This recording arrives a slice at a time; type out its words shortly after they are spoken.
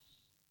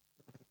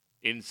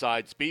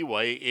Inside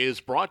Speedway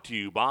is brought to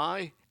you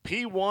by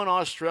P1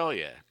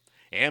 Australia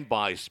and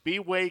by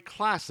Speedway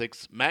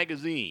Classics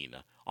magazine,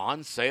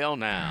 on sale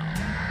now.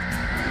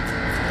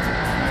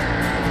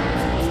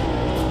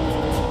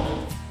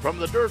 From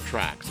the dirt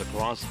tracks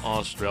across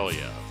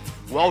Australia,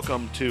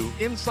 welcome to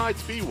Inside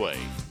Speedway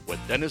with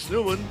Dennis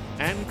Newman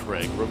and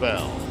Craig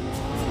Ravel.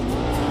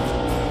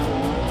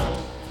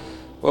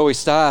 Well, we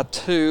start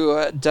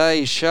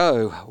today's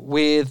show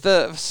with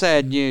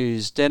sad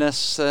news,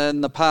 Dennis,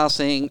 and the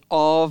passing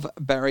of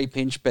Barry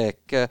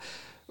Pinchbeck.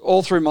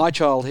 All through my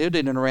childhood,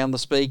 in and around the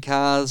speed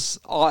cars,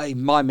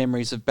 my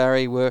memories of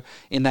Barry were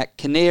in that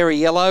canary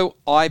yellow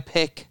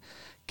IPEC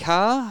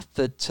car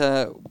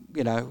that,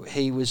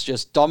 he was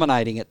just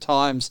dominating at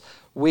times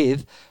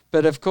with.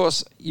 But, of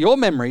course, your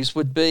memories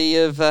would be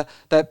of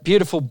that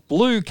beautiful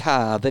blue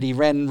car that he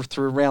ran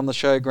through around the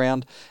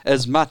showground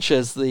as much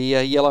as the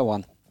yellow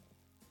one.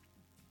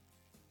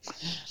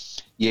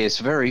 Yes,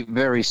 very,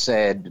 very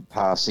sad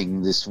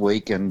passing this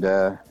week, and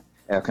our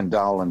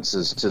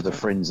condolences to the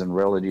friends and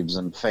relatives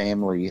and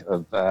family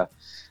of the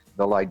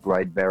late,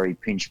 great Barry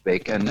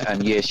Pinchbeck.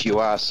 And yes, you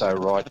are so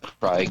right,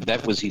 Craig.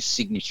 That was his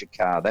signature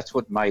car. That's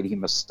what made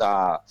him a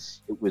star.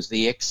 It was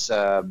the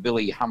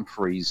ex-Billy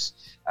Humphreys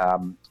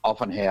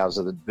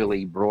Offenhauser that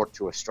Billy brought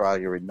to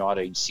Australia in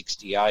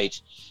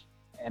 1968.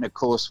 And, of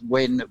course,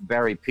 when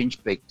Barry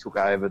Pinchbeck took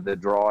over the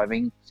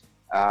driving,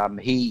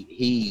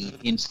 he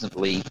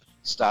instantly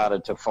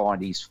started to find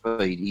his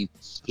feet.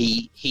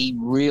 He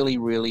really,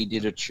 really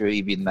did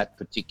achieve in that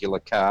particular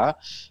car.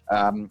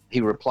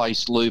 He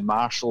replaced Lou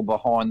Marshall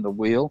behind the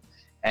wheel,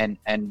 and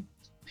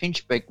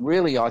Pinchbeck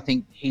really, I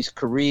think, his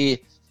career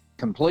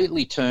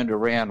completely turned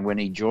around when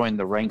he joined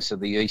the ranks of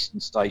the Eastern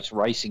States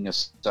Racing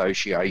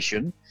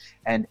Association,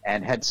 and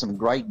had some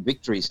great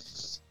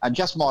victories. And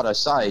just might I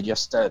say,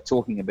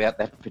 talking about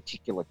that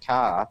particular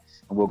car,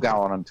 and we'll go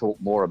on and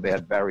talk more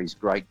about Barry's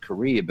great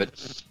career,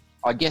 but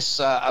I guess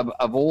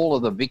of all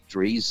of the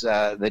victories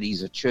that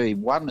he's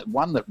achieved,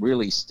 one that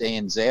really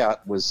stands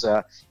out was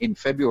in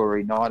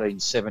February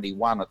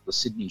 1971 at the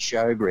Sydney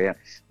Showground,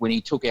 when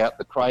he took out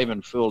the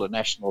Craven Fielder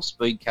National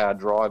Speed Car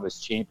Drivers'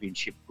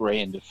 Championship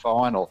Grand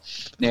Final.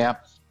 Now,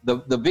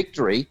 the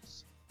victory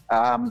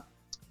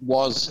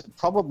was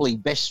probably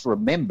best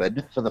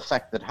remembered for the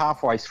fact that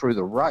halfway through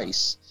the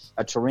race,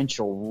 a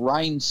torrential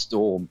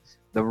rainstorm,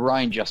 the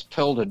rain just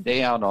pelted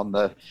down on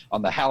the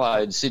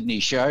hallowed Sydney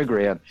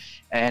Showground,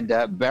 and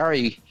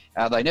Barry,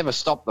 they never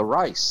stopped the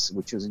race,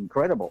 which was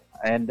incredible.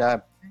 And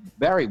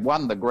Barry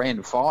won the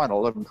grand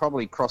final and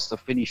probably crossed the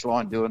finish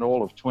line doing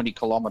all of 20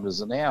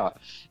 kilometres an hour,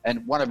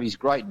 and one of his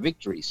great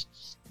victories.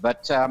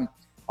 But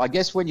I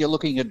guess when you're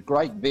looking at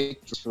great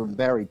victories from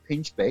Barry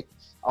Pinchbeck,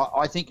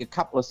 I think a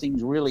couple of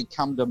things really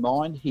come to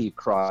mind here,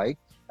 Craig.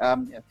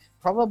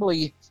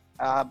 Probably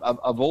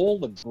of all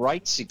the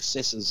great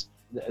successes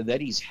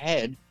that he's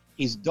had,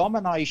 his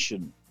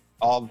domination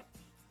of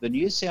the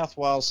New South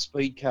Wales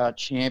Speed Car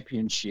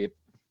Championship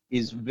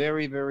is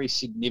very, very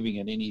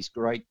significant in his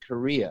great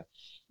career.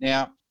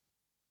 Now,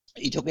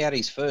 he took out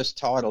his first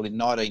title in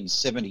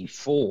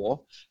 1974,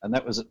 and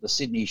that was at the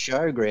Sydney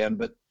Showground.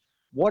 But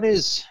what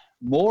is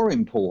more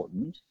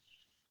important,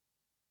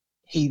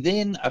 he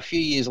then, a few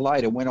years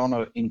later, went on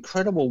an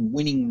incredible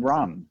winning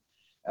run.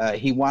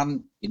 He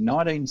won in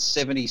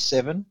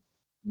 1977,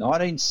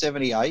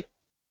 1978,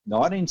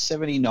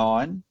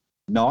 1979,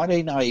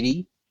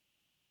 1980,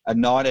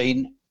 and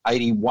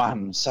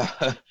 1981. So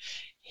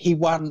he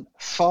won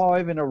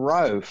 5 in a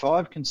row,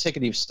 5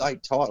 consecutive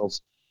state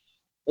titles.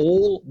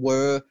 All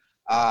were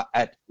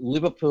at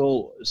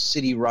Liverpool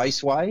City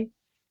Raceway,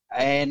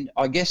 and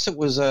I guess it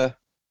was the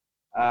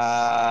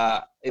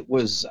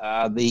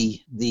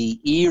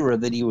era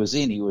that he was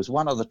in. He was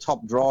one of the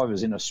top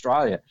drivers in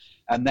Australia,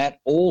 and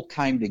that all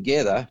came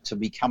together to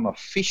become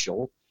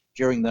official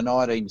during the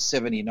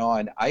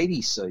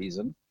 1979-80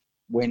 season,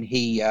 when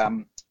he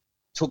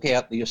took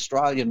out the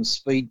Australian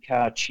Speed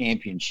Car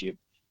Championship,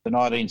 the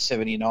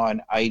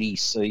 1979-80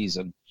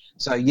 season.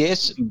 So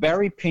yes,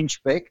 Barry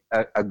Pinchbeck,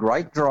 a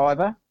great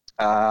driver.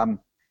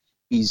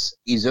 His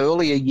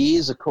earlier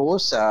years, of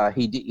course,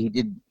 he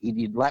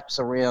did laps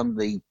around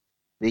the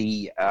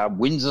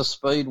Windsor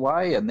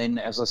Speedway, and then,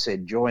 as I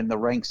said, joined the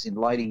ranks in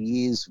later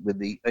years with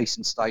the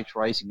Eastern States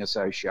Racing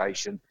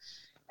Association,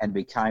 and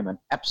became an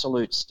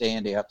absolute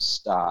standout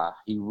star.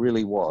 He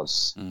really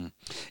was.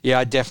 Yeah,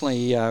 I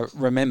definitely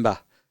remember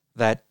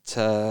that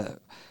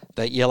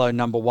yellow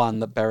number one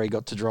that Barry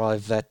got to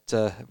drive. That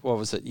what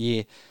was it?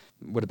 Year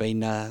would have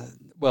been the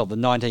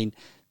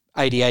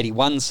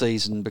 1980-81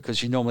 season,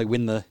 because you normally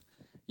win the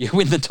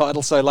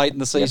title so late in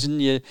the season,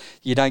 you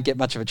don't get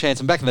much of a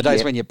chance. And back in the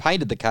days when you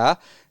painted the car,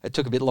 it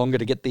took a bit longer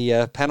to get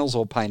the panels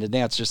all painted.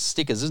 Now it's just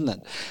stickers, isn't it?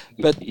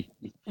 But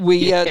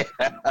we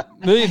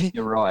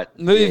You're right.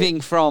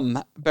 Moving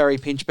from Barry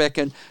Pinchbeck,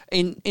 and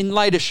in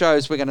later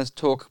shows we're going to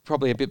talk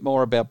probably a bit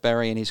more about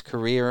Barry and his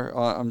career,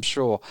 I'm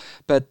sure.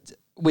 But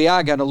we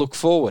are going to look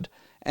forward.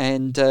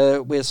 And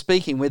we're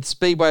speaking with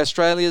Speedway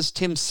Australia's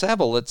Tim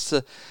Saville. It's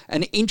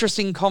an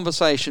interesting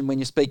conversation when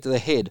you speak to the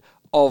head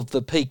of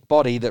the peak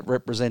body that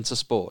represents a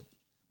sport.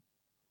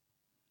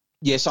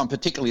 Yes, I'm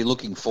particularly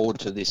looking forward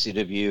to this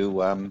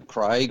interview,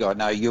 Craig. I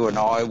know you and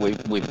I,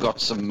 we've got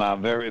some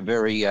very,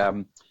 very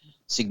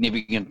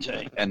significant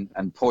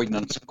and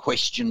poignant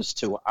questions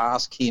to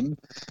ask him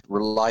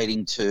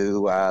relating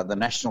to the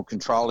national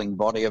controlling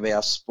body of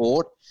our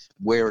sport,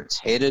 where it's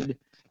headed.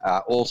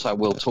 Also,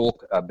 we'll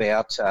talk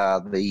about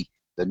the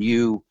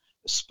new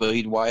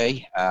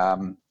speedway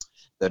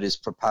that is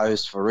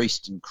proposed for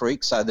Eastern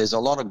Creek. So there's a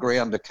lot of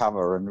ground to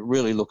cover, and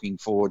really looking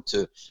forward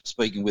to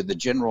speaking with the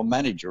General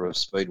Manager of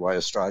Speedway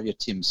Australia,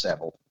 Tim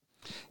Saville.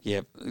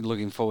 Yep,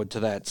 looking forward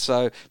to that.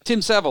 So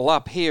Tim Saville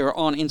up here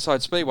on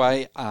Inside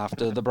Speedway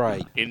after the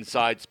break.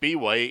 Inside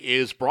Speedway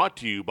is brought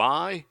to you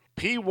by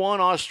P1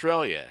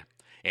 Australia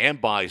and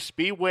by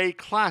Speedway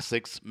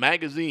Classics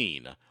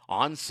magazine,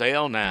 on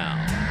sale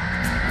now.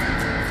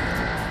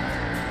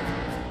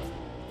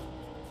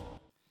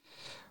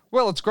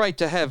 Well, it's great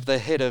to have the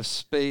head of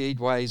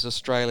Speedways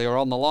Australia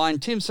on the line.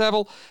 Tim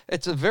Saville,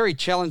 it's a very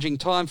challenging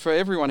time for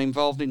everyone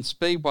involved in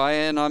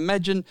Speedway, and I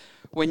imagine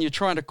when you're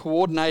trying to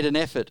coordinate an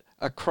effort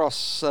across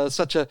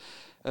such a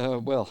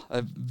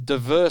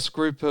diverse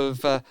group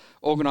of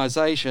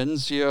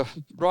organisations, you're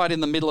right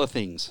in the middle of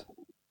things.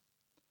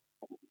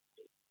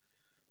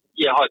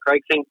 Yeah, hi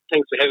Craig, thanks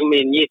for having me.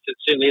 And yes, it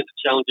certainly is a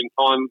challenging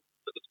time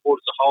for the sport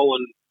as a whole,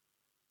 and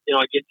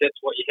I guess that's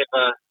what you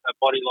have a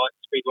body like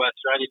Speedway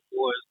Australia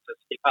for, is to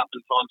step up in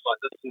times like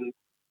this and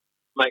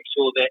make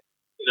sure that,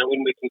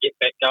 when we can get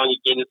back going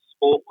again as a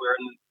sport, we're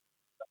in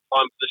a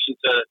prime position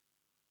to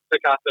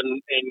pick up and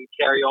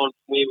carry on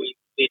from where we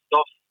left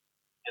off.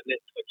 And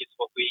that's, I guess,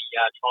 what we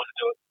are trying to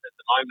do at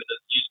the moment,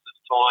 is use this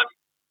time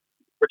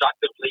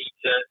productively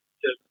to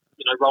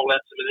roll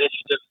out some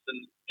initiatives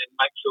and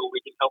make sure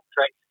we can help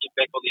tracks get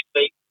back on their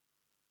feet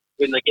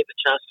when they get the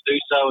chance to do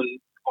so,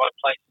 and provide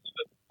places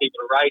for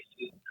people to race.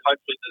 And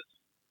hopefully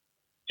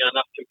there's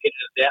enough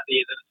competitors out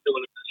there that are still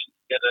in a position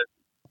to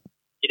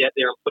get out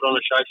there and put on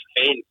a show for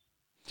fans.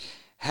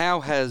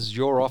 How has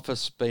your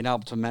office been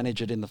able to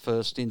manage it in the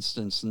first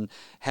instance, and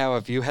how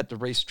have you had to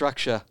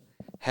restructure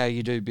how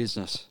you do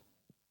business?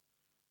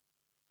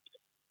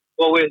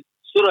 Well, we're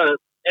sort of,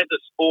 as a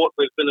sport,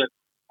 we've been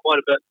quite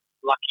a bit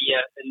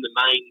luckier in the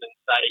main than,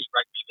 say,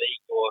 rugby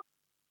league or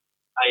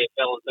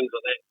AFL and things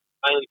like that,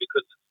 mainly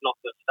because it's not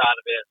the start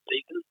of our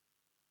season.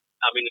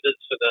 I mean, it is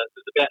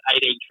there's about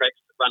 18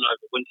 tracks that run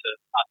over winter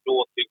up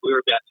north who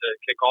we're about to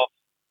kick off,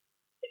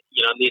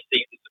 and their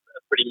seasons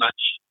are pretty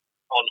much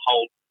on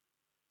hold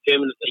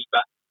permanently,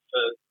 but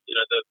for,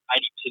 the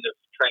 80% of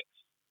tracks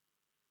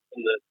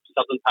in the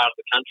southern part of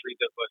the country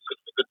that were sort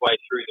of a good way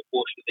through the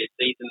portion of their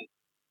season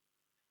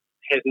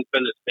hasn't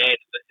been as bad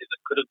as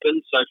it could have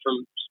been. So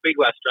from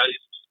Speedway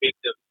Australia's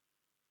perspective,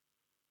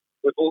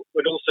 we've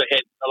also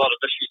had a lot of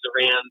issues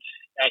around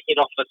our head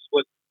office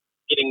with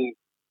getting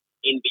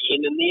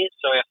NBN in there.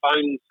 So our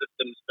phone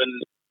system's been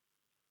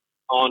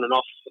on and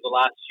off for the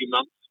last few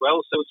months as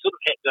well. So we've sort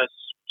of had to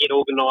get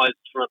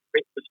organised from a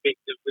prep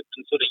perspective. We've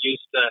been sort of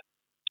used to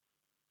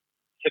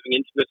having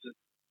intermittent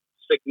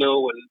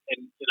signal and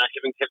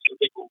having to have some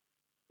people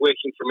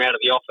working from out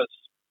of the office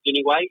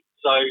anyway.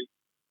 So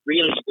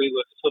really we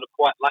were sort of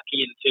quite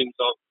lucky in terms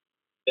of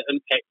the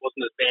impact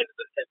wasn't as bad as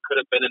it could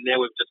have been, and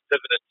now we've just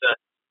pivoted to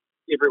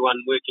everyone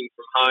working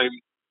from home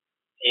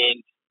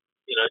and,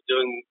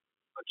 doing,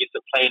 I guess,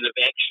 a plan of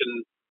action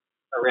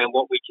around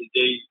what we can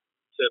do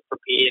to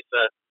prepare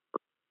for,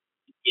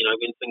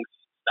 when things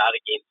start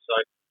again. So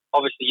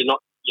obviously you're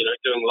not,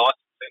 doing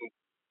licensing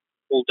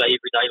all day,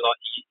 every day like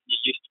you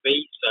used to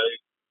be. So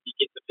you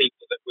get the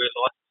people that we're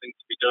licensing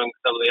to be doing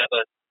some of the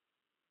other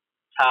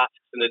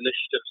tasks and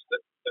initiatives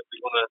that we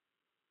want to,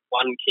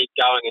 one, keep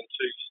going, and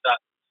two, start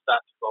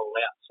to roll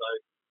out. So,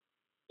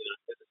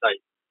 as I say,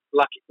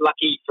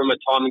 lucky from a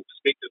timing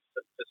perspective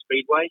for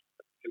Speedway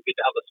compared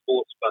to other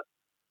sports, but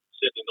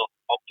certainly not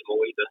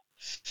optimal either.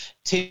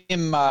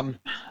 Tim,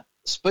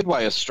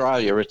 Speedway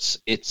Australia,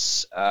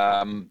 it's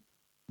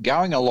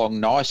going along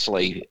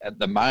nicely at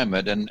the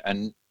moment,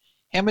 and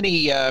how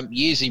many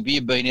years have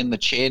you been in the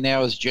chair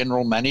now as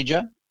General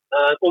Manager?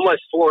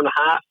 Almost 4.5,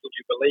 would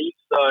you believe?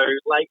 So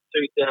late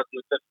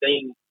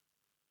 2015,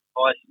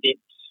 I stepped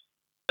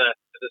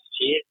to this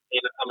chair,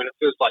 and I mean, it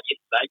feels like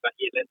yesterday, but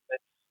yeah,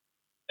 that's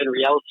in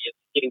reality, it's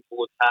getting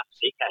towards half a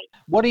decade.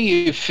 What do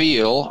you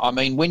feel, I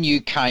mean, when you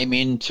came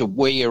into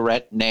where you're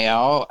at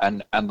now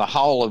and the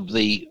whole of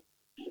the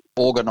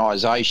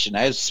organisation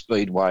as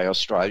Speedway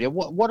Australia,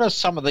 what are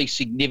some of the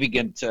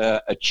significant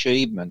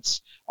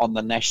achievements on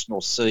the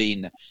national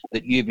scene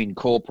that you've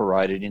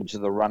incorporated into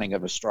the running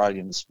of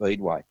Australian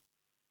Speedway?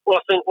 Well,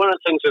 I think one of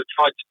the things we've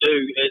tried to do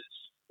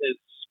is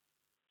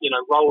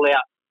roll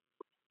out,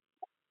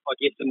 I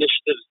guess,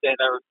 initiatives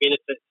that are of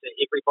benefit to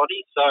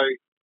everybody. So,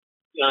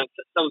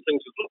 some things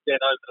we've looked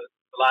at over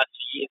the last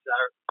few years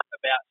are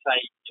about, say,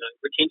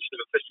 retention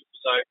of officials.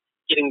 So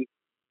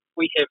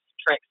we have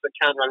tracks that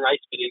can't run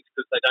race meetings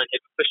because they don't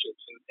have officials.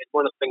 And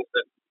one of the things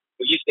that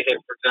we used to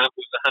have, for example,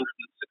 was a $160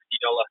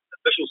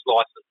 officials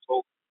license.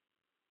 Well,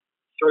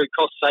 through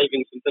cost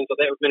savings and things like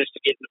that, we've managed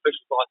to get an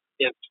official license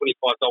down to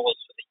 $25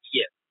 for the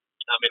year.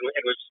 And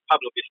we've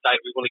publicly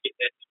stated we want to get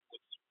that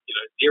towards,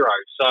 zero.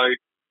 So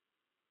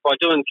by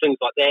doing things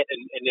like that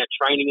and now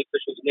training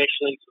officials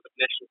nationally, sort of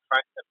national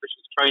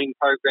officials training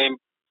program,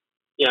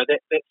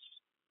 that's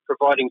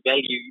providing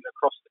value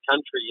across the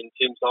country in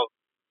terms of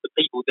the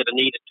people that are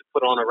needed to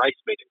put on a race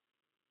meeting.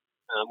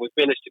 We've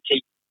managed to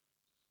keep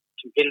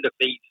competitive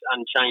fees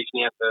unchanged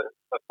now for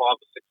 5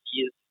 or 6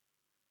 years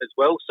as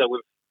well. So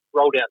we've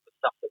rolled out the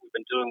stuff that we've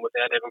been doing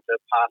without having to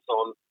pass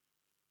on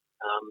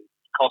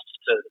costs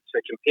to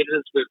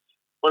competitors.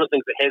 One of the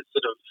things that has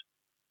sort of,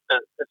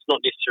 it's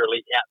not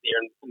necessarily out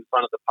there in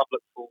front of the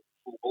public full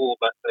bore,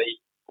 but the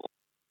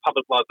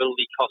public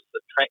liability costs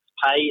that tracks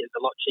pay is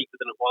a lot cheaper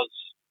than it was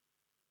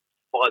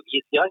 5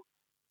 years ago.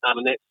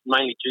 And that's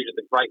mainly due to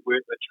the great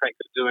work that tracks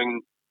are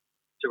doing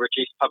to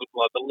reduce public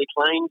liability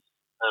claims.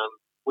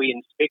 We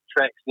inspect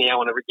tracks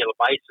now on a regular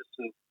basis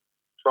and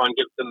try and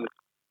give them,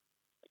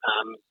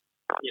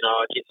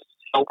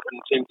 help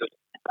in terms of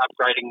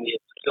upgrading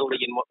their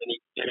facility and what they need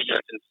to do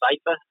and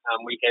safer.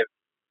 We have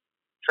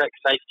track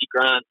safety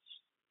grants,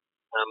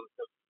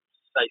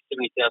 say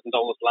 $70,000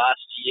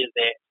 last year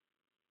that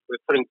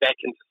we're putting back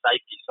into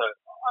safety. So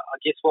I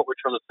guess what we're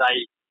trying to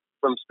say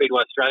from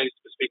Speedway Australia's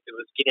perspective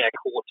is get our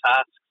core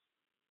tasks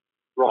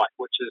right,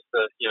 which is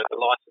the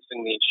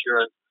licensing, the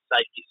insurance, the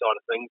safety side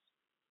of things.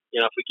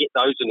 If we get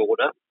those in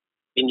order,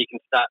 then you can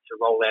start to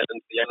roll out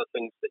into the other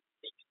things that you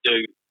need to do,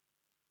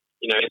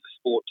 as a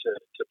sport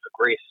to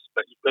progress.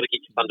 But you've got to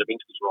get your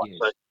fundamentals right. Yes.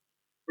 So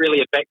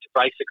really a back to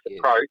basics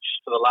approach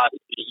for the last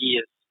few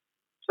years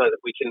so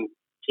that we can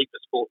keep the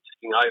sport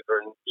ticking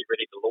over and be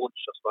ready to launch,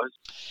 I suppose.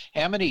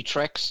 How many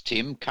tracks,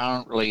 Tim,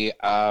 currently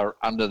are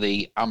under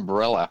the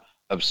umbrella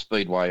of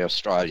Speedway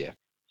Australia?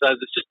 So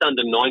there's just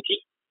under 90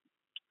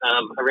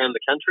 around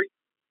the country,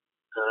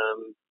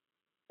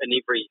 in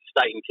every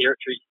state and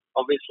territory,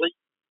 obviously.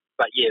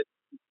 But yeah,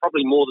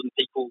 probably more than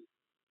people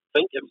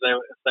think if they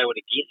were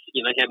to guess.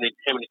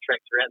 How many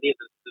tracks are out there?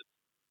 There's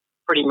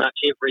pretty much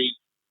every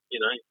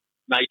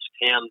major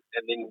town,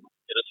 and then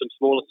some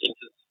smaller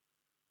centres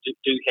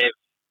do have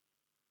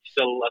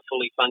still a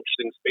fully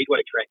functioning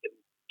speedway track. And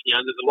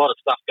there's a lot of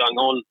stuff going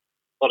on,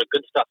 a lot of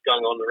good stuff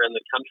going on around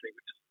the country,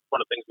 which is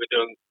one of the things we're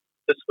doing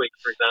this week,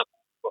 for example.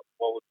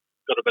 While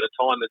we've got a bit of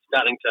time, is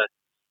starting to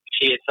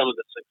share some of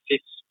the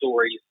success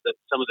stories that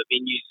some of the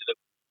venues that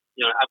have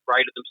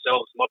upgraded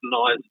themselves,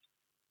 modernised,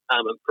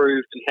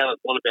 improved, and how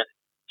they've gone about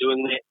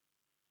doing that.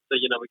 So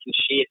we can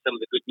share some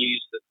of the good news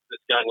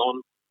that's going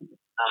on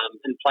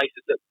in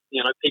places that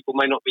people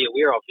may not be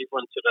aware of.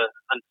 Everyone sort of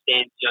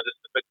understands there's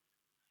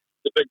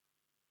the big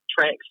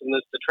tracks, and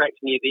there's the tracks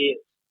near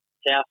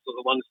their house or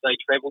the ones they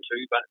travel to,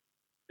 but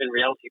in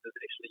reality there's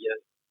actually a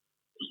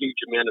huge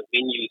amount of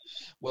venues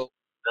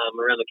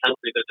around the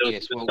country that are doing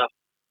good stuff.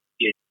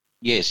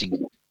 Yes,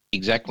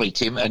 exactly,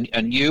 Tim.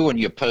 And you and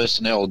your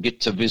personnel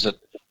get to visit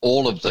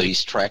all of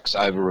these tracks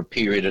over a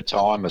period of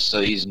time, a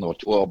season or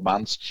 12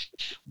 months.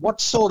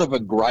 What sort of a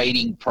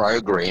grading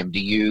program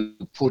do you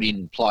put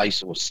in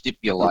place or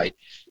stipulate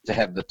to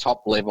have the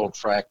top level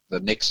track, the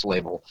next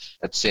level,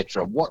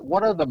 etc.?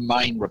 What are the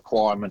main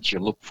requirements you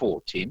look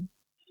for, Tim?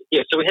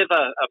 Yeah, so we have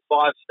a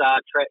 5-star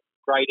track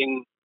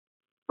grading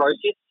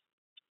process.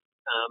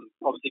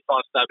 Obviously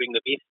 5-star being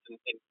the best, and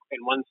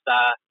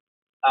 1-star.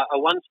 A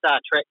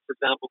 1-star track, for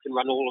example, can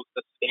run all of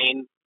the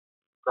span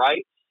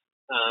grades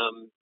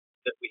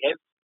that we have,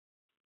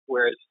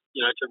 whereas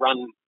to run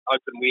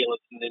open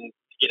wheelers and then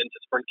to get into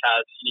sprint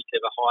cars, you need to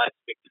have a higher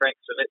spec track.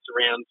 So that's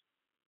around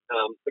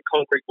the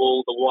concrete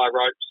wall, the wire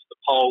ropes, the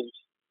poles,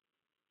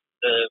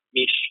 the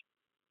mesh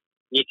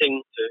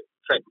netting to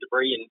track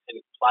debris and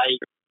clay,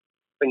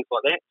 things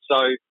like that. So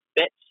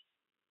that's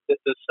the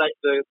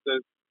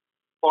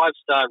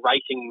 5-star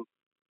rating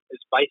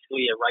is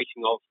basically a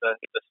rating of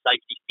the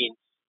safety fence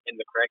and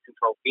the crowd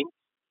control fence.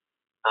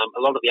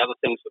 A lot of the other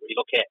things that we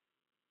look at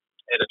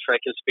a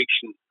track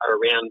inspection are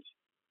around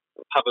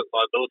public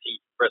liability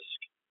risk.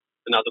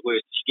 In other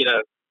words, you get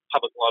a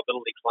public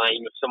liability claim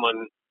if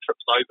someone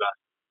trips over,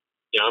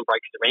 and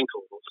breaks their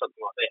ankle or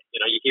something like that.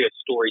 You hear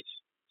stories,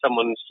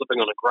 someone slipping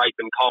on a grape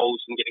in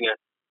Coles and getting a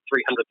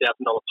 $300,000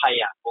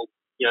 payout. Well,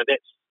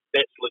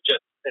 that's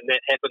legit, and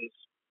that happens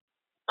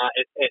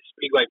at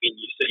speedway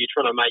venues. So you're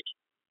trying to make,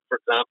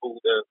 for example,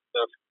 the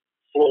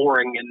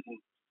flooring and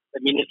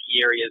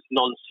amenity areas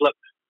non-slip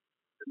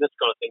and this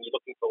kind of thing. You're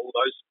looking for all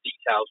those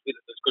details,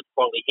 whether there's good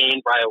quality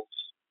handrails,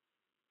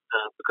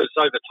 because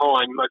over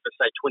time, over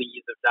say 20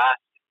 years of data,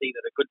 you see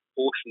that a good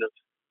portion of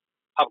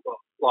public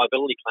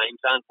liability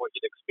claims aren't what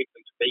you'd expect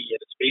them to be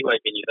at a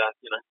speedway venue.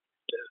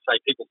 Say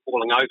people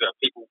falling over,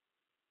 people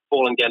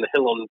falling down the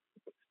hill on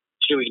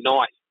dewy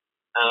night.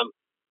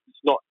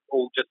 It's not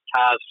all just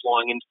cars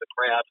flying into the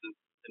crowd and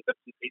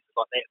bits and pieces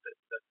like that.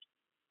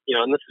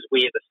 And this is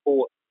where the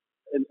sport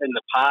in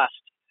the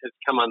past has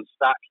come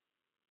unstuck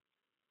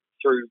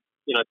through,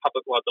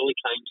 public liability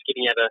claims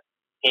getting out of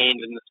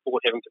hand and the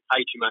sport having to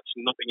pay too much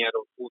and not being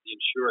able to afford the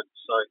insurance.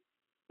 So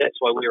that's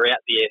why we're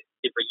out there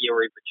every year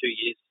or every 2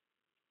 years,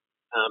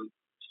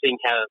 seeing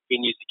how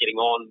venues are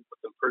getting on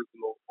with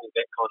improving all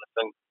that kind of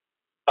thing.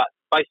 But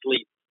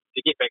basically,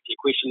 to get back to your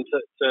question,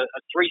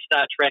 a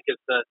 3-star track is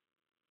the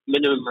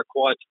minimum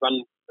required to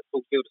run a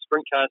full field of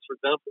sprint cars, for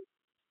example.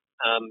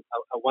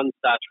 A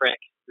 1-star track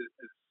is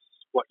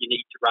what you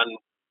need to run,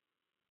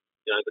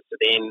 the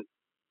sedan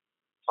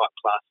type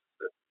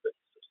classes that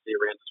see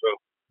around as well.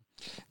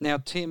 Now,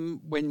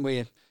 Tim, when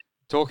we're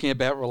talking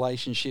about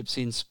relationships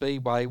in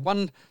Speedway,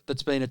 one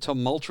that's been a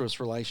tumultuous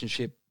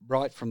relationship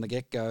right from the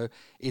get-go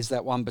is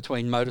that one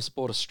between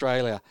Motorsport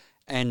Australia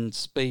and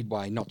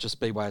Speedway, not just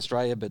Speedway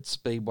Australia, but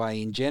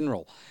Speedway in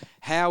general.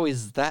 How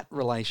is that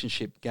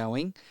relationship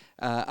going,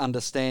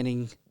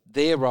 understanding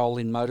their role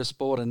in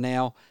motorsport and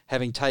now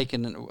having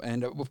taken,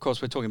 and of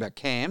course we're talking about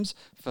CAMS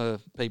for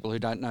people who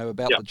don't know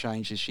about the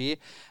change this year,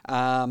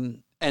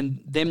 and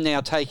them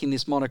now taking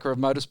this moniker of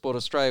Motorsport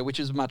Australia, which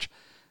is a much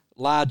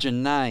larger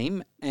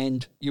name,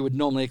 and you would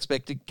normally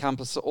expect to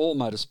encompass all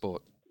motorsport.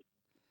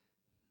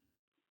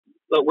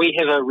 Look, we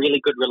have a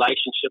really good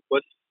relationship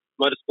with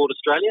Motorsport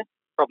Australia,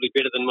 probably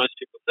better than most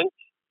people think.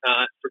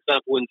 For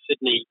example, in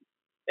Sydney,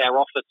 our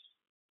office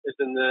is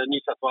in the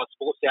New South Wales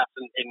Sports House,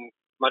 and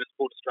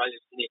Motorsport Australia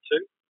is in there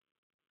too.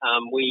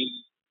 We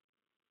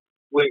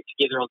work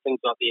together on things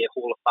like their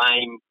Hall of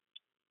Fame,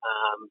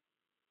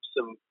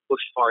 some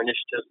bushfire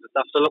initiatives and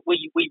stuff. So look,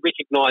 we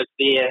recognise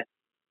their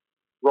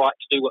right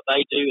to do what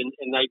they do, and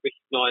they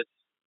recognise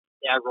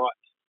our right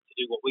to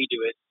do what we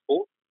do as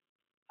sport.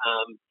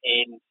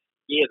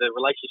 The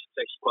relationship's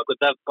actually quite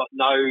good. They've got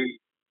no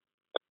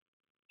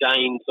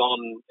gains on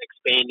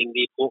expanding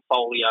their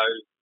portfolio,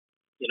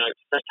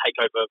 to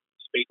take over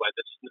Speedway.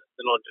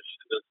 They're not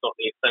interested. It's not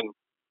their thing.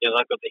 They've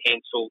got their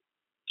hands full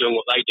doing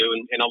what they do,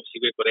 and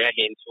obviously we've got our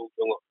hands full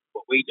doing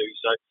what we do.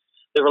 So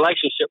the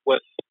relationship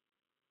with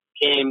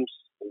CAMS,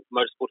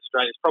 Motorsport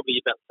Australia, is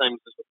probably about the same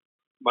as with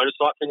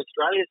Motorcycling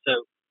Australia.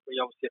 So we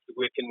obviously have to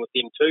work in with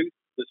them too.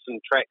 There's some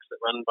tracks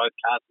that run both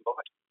cars and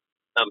bikes,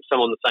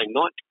 some on the same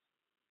night,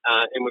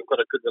 and we've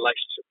got a good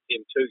relationship with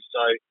them too.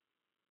 So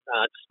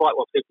despite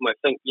what people may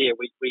think,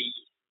 we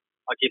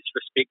I guess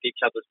respect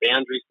each other's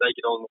boundaries. They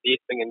get on with their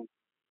thing, and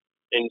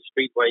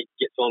Speedway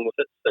gets on with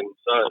its thing.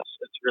 So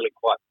it's really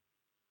quite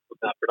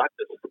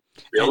productive,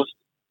 to be honest.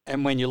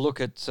 And when you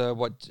look at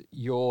what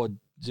you're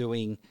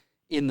doing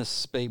in the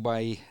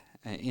Speedway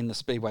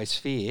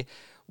sphere,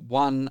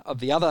 one of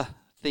the other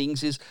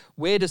things is,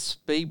 where does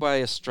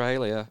Speedway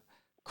Australia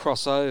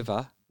cross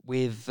over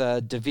with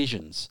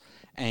divisions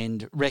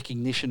and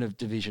recognition of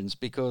divisions?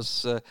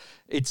 Because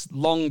it's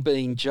long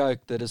been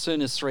joked that as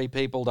soon as 3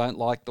 people don't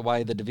like the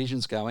way the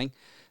division's going,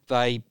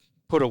 they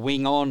put a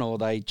wing on or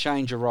they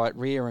change a right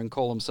rear and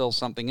call themselves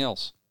something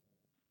else.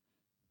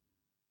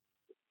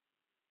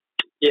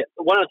 Yeah,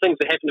 one of the things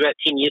that happened about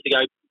 10 years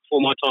ago, before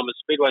my time, is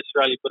Speedway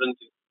Australia put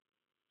into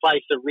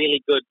place a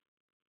really good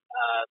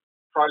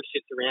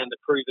process around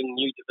approving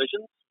new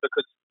divisions,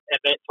 because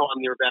at that time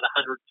there were about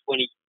 120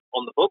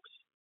 on the books.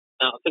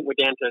 I think we're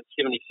down to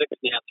 76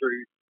 now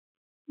through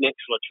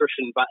natural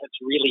attrition, but it's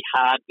really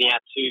hard now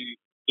to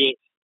get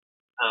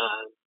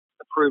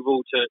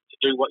approval to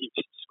do what you've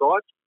just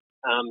described.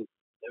 I've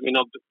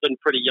been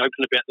pretty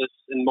open about this.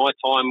 In my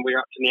time, we're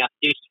up to now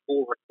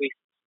 34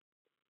 requests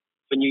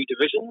for new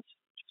divisions.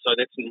 So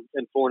that's in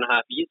 4.5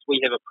 years. We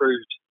have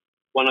approved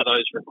one of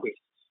those requests.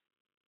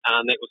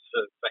 That was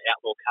for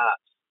outlaw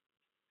cars,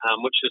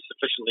 which is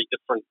sufficiently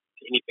different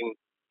to anything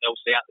else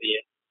out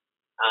there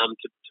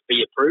to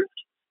be approved.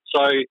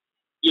 So,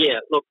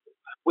 look,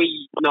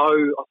 we know,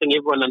 I think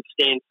everyone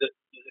understands that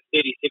the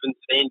 37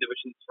 sedan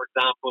divisions, for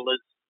example, is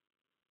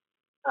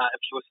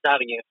if you were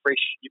starting out fresh,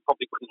 you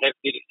probably couldn't have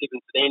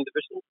 37 sedan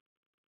divisions.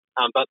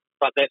 But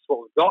that's what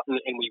we've got,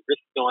 and we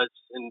recognise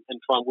and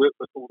try and work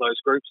with all those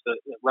groups that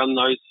run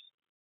those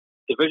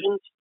divisions.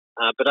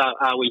 But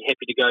are we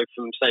happy to go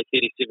from, say,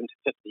 37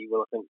 to 50?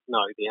 Well, I think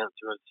no. The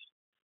answer is,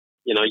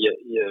 you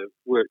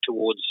work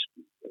towards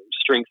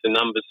strength in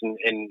numbers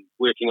and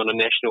working on a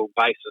national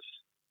basis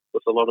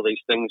with a lot of these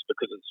things,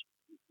 because it's,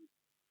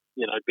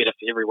 better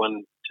for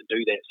everyone to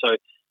do that. So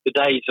the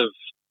days of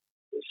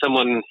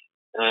someone,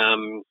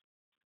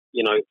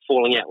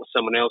 falling out with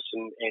someone else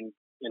and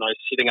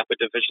setting up a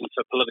division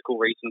for political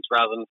reasons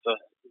rather than for,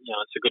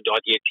 it's a good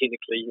idea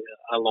technically,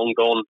 are long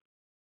gone,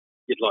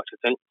 you'd like to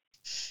think.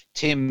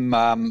 Tim,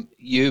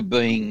 you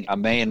being a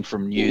man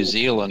from New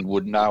Zealand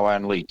would know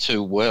only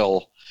too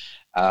well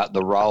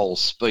the role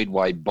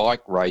Speedway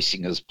bike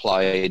racing has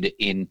played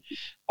in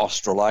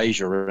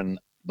Australasia and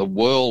the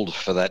world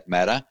for that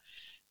matter.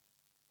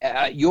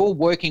 Your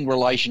working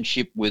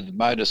relationship with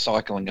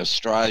Motorcycling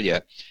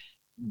Australia,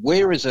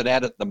 where is it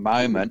at the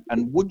moment,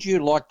 and would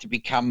you like to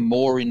become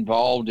more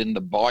involved in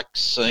the bike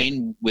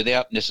scene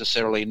without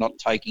necessarily not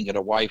taking it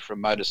away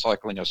from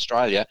Motorcycling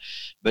Australia?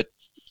 But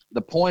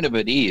the point of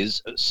it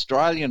is,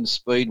 Australian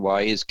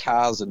Speedway is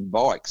cars and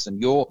bikes,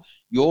 and your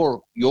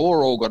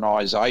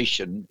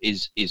organisation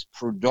is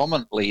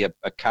predominantly a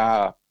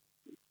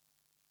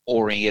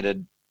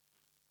car-oriented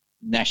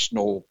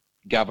national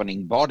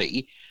governing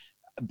body.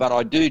 but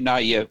I do know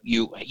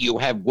you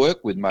have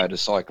worked with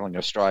Motorcycling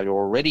Australia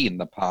already in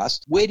the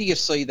past. Where do you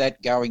see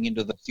that going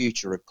into the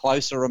future? A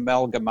closer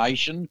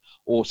amalgamation,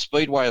 or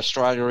Speedway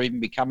Australia even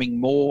becoming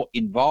more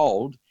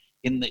involved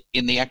in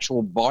the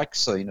actual bike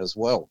scene as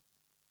well?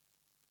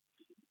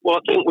 Well,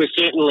 I think we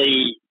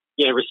certainly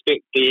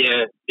respect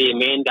their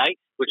mandate,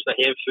 which they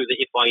have through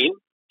the FIM,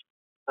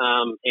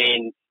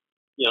 and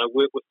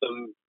work with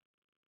them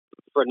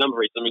for a number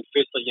of reasons. I mean,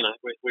 firstly,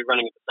 we're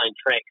running at the same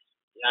tracks.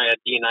 Our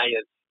DNA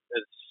is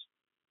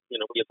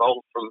we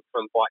evolved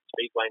from Bike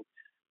Speedway. And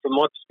from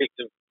my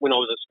perspective, when I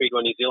was at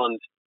Speedway New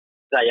Zealand,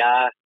 they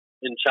are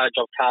in charge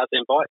of cars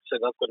and bikes, so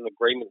they've got an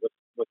agreement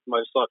with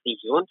Motorcycle New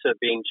Zealand to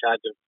be in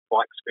charge of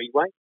Bike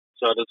Speedway.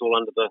 So it is all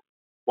under the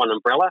one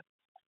umbrella.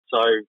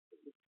 So,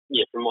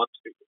 yeah, from my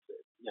perspective,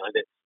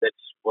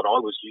 that's what I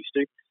was used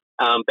to.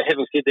 But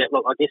having said that,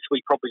 look, I guess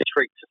we probably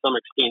treat, to some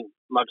extent,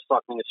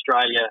 Motorcycling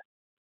Australia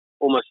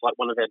almost like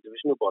one of our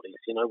divisional bodies.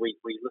 We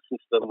listen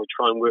to them, we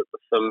try and work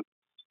with them.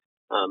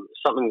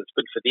 Something that's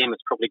good for them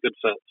is probably good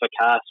for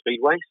Car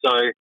Speedway. So,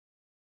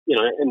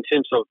 in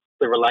terms of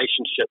the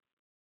relationship,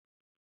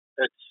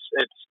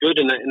 it's good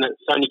and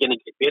it's only going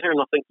to get better. And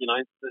I think,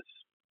 there's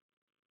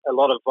a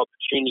lot of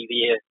opportunity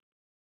there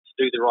to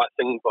do the right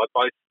thing by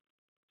both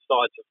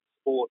sides of the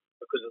sport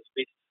because it's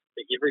best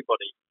for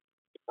everybody.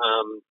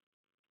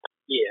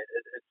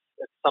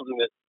 It's something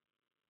that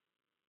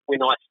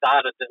when I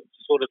started, it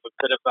was sort of a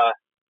bit of a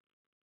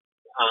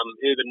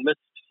urban myth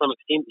to some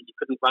extent that you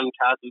couldn't run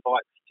cars and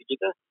bikes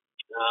together.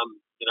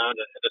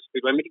 At a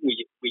Speedway meeting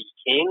we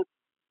can,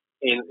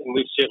 and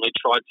we've certainly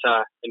tried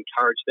to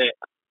encourage that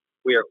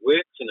where it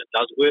works, and it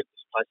does work.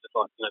 There's places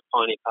like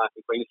Pioneer Park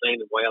in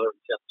Queensland and Whyalla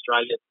in South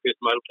Australia. Perth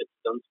Motorclub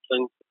has done some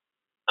things.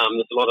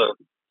 There's a lot of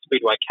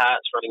Speedway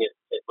karts running at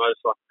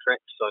motorcycle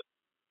tracks, so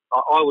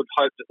I would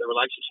hope that the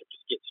relationship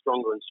just gets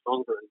stronger and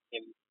stronger,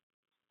 and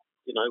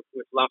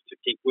we'd love to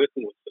keep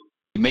working with them.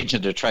 You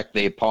mentioned a track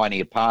there,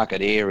 Pioneer Park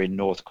at Ayr in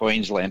North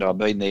Queensland. I've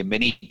been there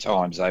many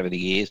times over the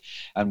years,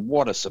 and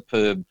what a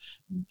superb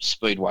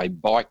speedway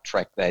bike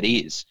track that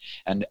is.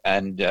 And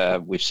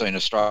we've seen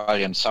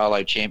Australian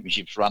solo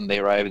championships run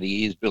there over the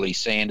years. Billy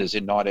Sanders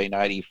in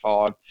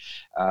 1985,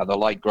 the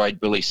late great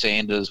Billy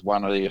Sanders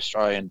won the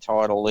Australian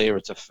title there.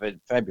 It's a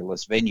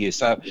fabulous venue.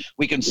 So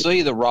we can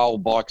see the role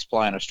bikes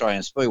play in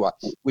Australian Speedway,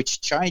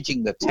 which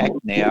changing the tack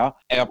now,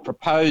 our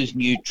proposed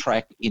new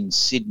track in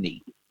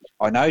Sydney.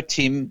 I know,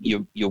 Tim,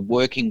 you're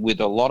working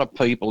with a lot of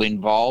people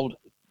involved.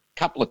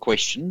 Couple of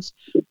questions.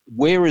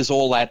 Where is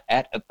all that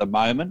at the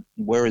moment?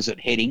 Where is it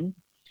heading?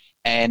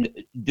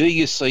 And do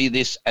you see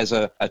this as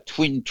a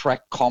twin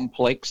track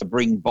complex to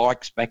bring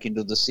bikes back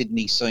into the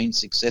Sydney scene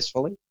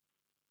successfully?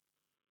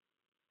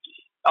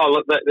 Oh,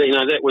 look, that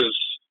was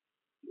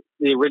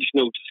the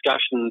original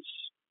discussions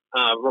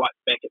right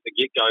back at the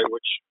get-go,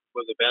 which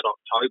was about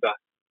October,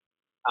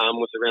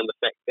 was around the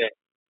fact that,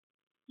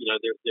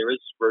 there is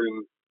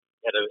room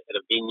at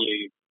a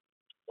venue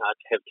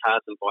to have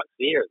cars and bikes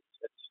there.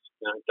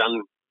 It's done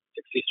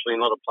successfully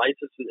in a lot of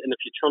places. And if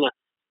you're trying to,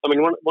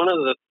 one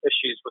of the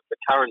issues with the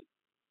current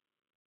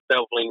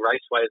Valvoline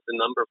Raceway is the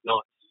number of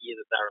nights a year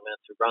that they're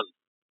allowed to run.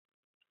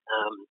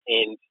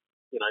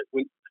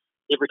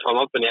 Every time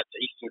I've been out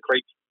to Eastern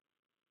Creek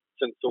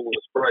since all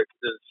this broke,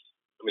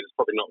 it's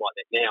probably not like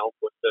that now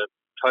with the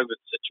COVID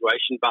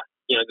situation, but,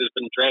 there's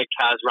been drag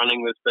cars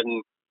running, there's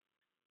been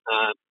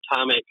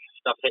tarmac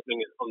stuff happening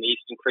on the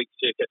Eastern Creek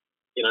circuit,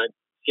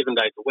 7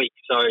 days a week.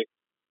 So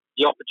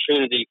the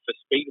opportunity for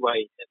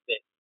Speedway at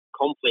that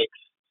complex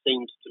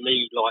seems to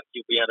me like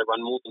you'll be able to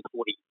run more than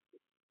 40,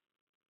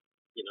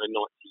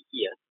 nights a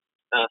year.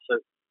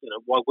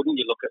 Why wouldn't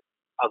you look at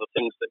other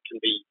things that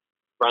can be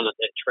run at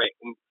that track?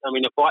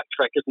 A bike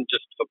track isn't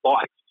just for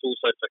bikes, it's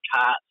also for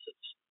karts,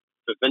 it's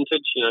for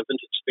vintage,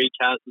 vintage speed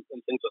cars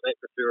and things like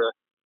that prefer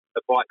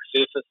a bike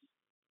surface.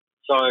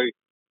 So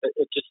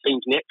it just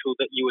seems natural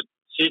that you would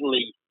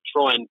certainly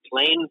try and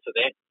plan for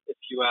that if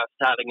you are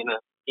starting in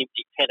an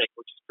empty paddock,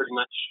 which is pretty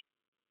much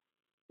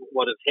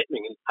what is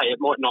happening. And hey,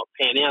 it might not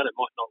pan out, it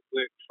might not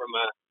work from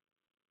a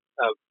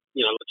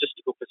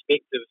logistical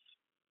perspective,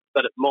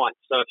 but it might.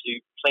 So if you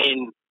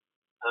plan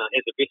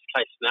as a best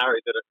case scenario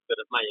that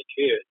it may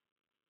occur,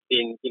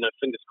 then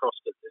fingers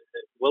crossed it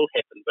will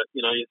happen. But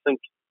you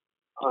think,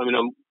 I'm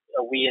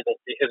aware that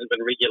there hasn't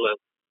been regular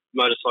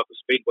motorcycle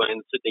speedway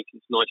in Sydney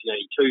since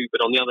 1982,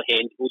 but on the other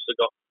hand, you've also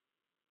got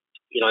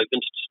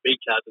vintage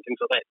speed cars and things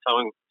like that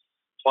towing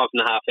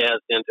 5.5 hours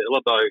down to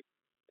Illabo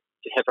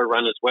to have a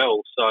run as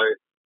well. So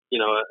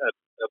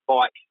a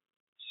bike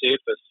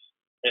surface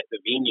at the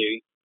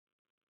venue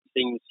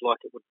seems like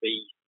it would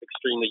be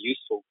extremely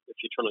useful if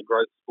you're trying to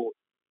grow the sport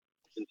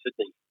in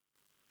Sydney.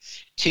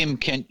 Tim,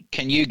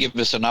 can you give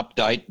us an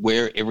update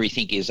where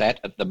everything is at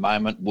the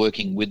moment,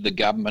 working with the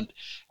government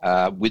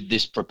with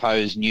this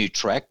proposed new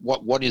track?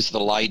 What is the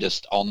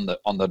latest on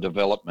the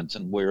developments,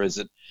 and where is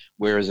it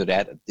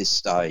at this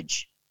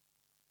stage?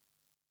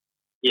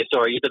 Yeah,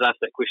 sorry, you did ask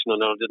that question. I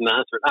know I didn't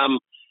answer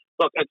it.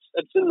 Look,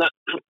 it's in that.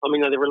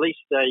 They released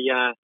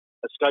a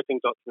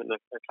scoping document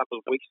a couple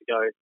of weeks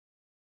ago,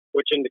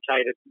 which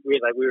indicated where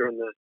they were in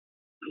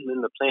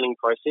the planning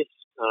process.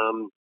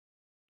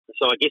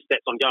 So I guess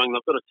that's ongoing.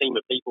 They've got a team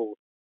of people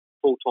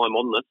full time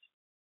on this,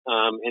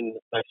 and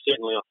they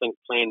certainly, I think,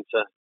 plan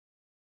to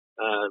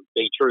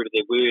be true to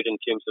their word in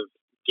terms of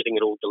getting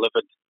it all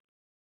delivered.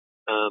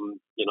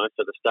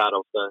 For the start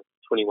of the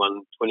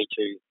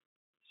 21-22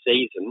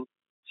 season.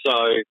 So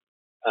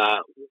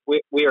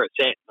where it's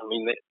at, I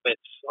mean,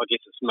 that's I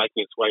guess it's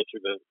making its way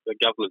through the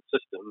government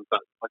system. But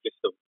I guess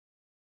the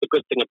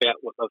good thing about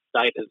what they've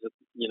stated is that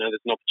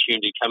there's an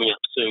opportunity coming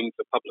up soon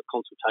for public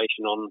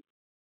consultation on,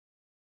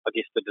 I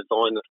guess, the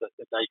design that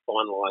they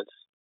finalise,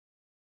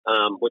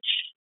 which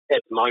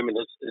at the moment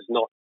is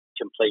not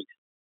complete,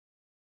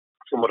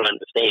 from what I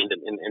understand,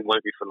 and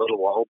won't be for a little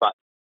while. But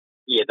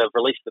yeah, they've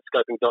released the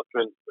scoping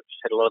document, which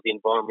had a lot of the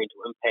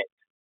environmental impact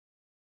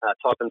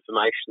type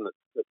information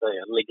that they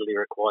are legally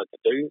required to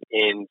do.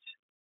 And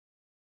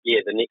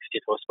yeah, the next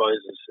step, I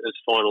suppose,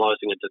 is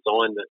finalising a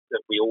design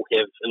that we all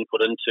have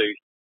input into,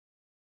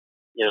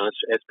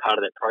 as part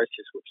of that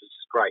process, which is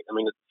great. I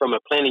mean, from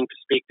a planning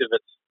perspective,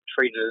 it's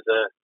treated as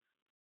a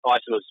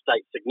item of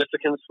state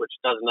significance, which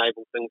does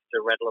enable things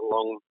to rattle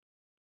along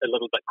a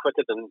little bit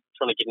quicker than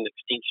trying to get an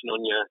extension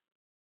on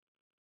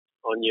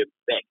your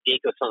back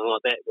deck or something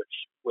like that,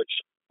 which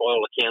by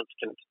all accounts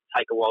can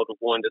take a while to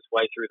wind its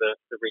way through the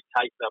red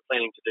tape. They're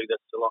planning to do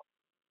this a lot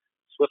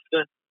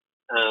swifter.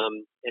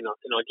 And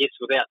I guess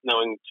without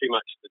knowing too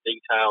much of the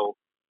detail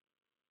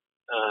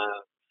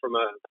from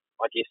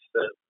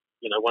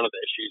one of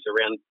the issues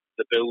around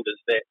the build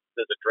is that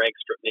there's a drag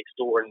strip next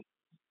door, and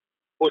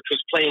which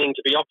was planning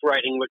to be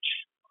operating, which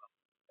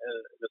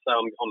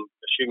I'm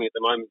assuming at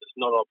the moment it's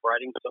not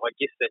operating. So I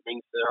guess that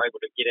means they're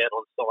able to get out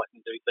on site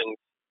and do things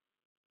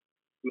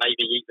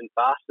maybe even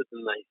faster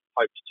than they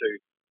hoped to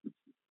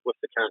with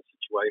the current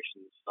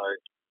situation. So,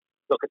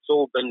 look, it's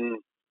all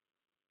been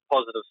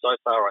positive so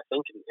far, I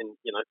think, and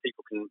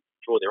people can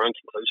draw their own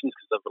conclusions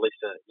because they've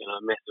released a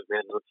massive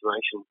amount of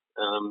information.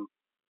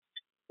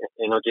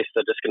 And I guess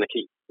they're just going to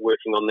keep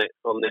working on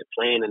that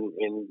plan, and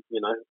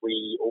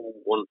we all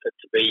want it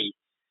to be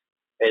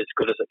as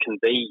good as it can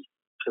be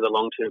for the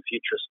long-term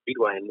future of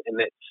Speedway, and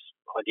that's,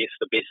 I guess,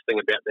 the best thing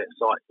about that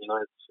site.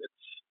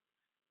 It's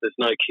there's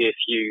no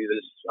curfew.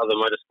 There's other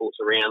motorsports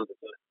around.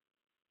 There's a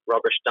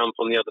rubbish dump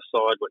on the other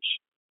side, which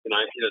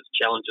has its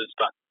challenges,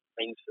 but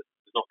means that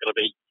there's not going to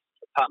be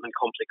apartment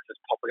complexes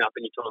popping up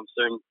anytime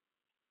soon.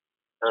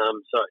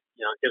 So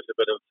it gives a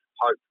bit of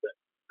hope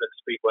that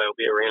Speedway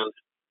will be around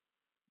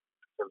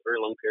for a very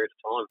long period of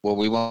time. Well,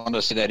 we want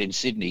to see that in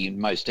Sydney,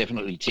 most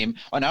definitely, Tim.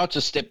 I know it's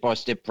a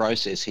step-by-step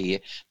process here,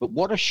 but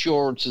what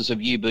assurances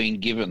have you been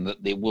given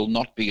that there will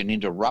not be an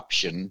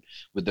interruption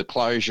with the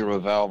closure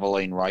of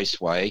Valvoline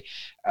Raceway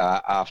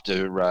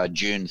after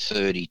June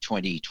 30,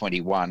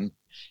 2021,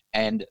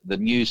 and the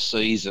new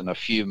season a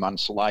few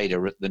months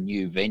later at the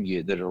new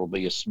venue, that it'll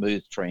be a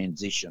smooth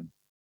transition?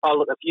 Oh,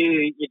 look, if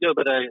you do a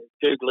bit of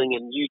Googling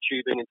and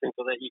YouTubing and things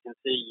like that, you can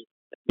see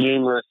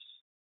numerous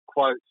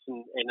quotes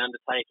and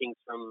undertakings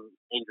from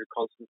Andrew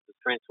Constance, the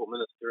Transport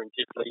Minister, and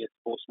Jeff Lee, as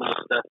Sports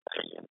Minister, that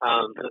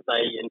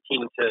they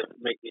intend to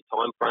meet their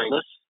time frame.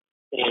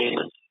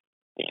 And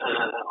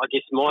I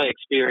guess my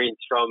experience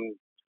from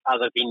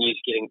other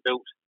venues getting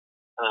built,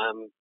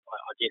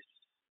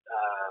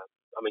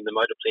 the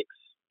Motorplex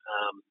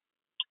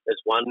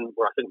is one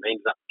where I think they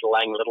ended up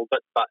delaying a little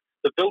bit, but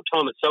the build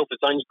time itself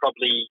is only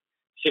probably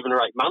 7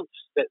 or 8 months.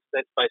 That's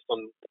based on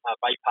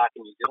Bay Park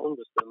in New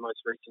Zealand, was the most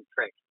recent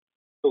track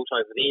built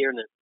over there,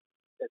 and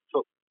it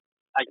took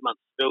 8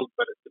 months to build,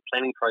 but the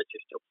planning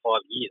process took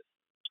 5 years.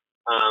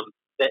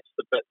 That's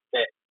the bit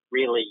that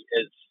really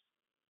is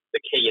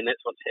the key, and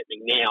that's what's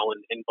happening now.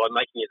 And by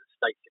making it a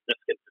state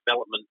significant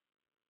development,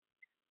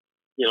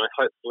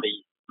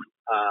 hopefully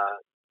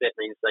that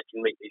means they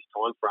can meet these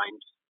time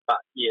frames. But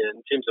yeah,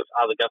 in terms of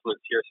other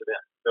governments serious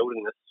about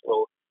building this,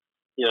 well,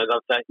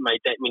 they've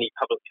made that many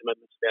public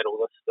commitments about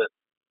all this that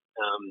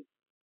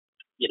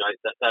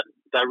that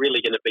they're really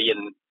going to be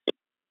in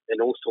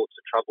all sorts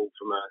of trouble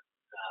from a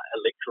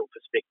electoral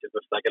perspective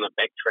if they're going to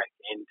backtrack.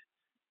 And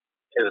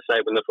as I say,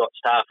 when they've got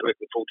staff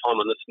working full time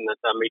on this and that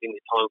they're meeting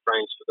their time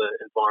frames for the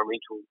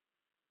environmental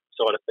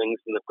side of things,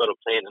 and they've got a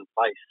plan in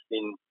place,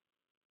 then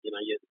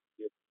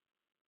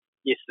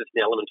yes, there's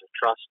an element of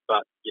trust,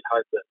 but you'd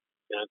hope that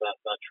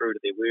they're true to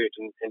their word,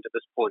 and to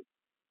this point,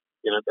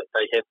 that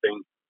they have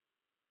been.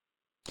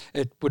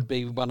 It would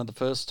be one of the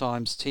first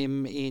times,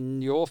 Tim,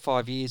 in your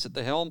 5 years at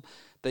the helm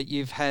that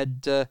you've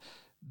had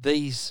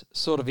these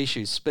sort of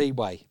issues,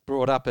 Speedway,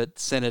 brought up at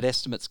Senate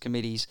estimates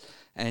committees,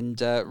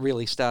 and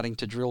really starting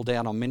to drill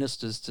down on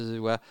ministers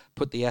to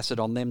put the acid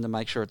on them to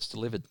make sure it's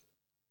delivered.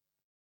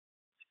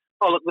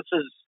 Oh, look,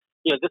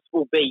 this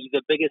will be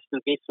the biggest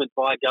investment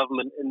by a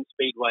government in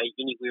Speedway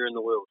anywhere in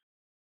the world.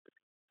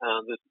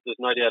 There's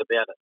no doubt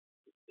about it.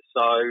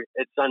 So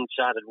it's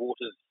uncharted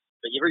waters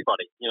for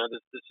everybody.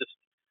 There's just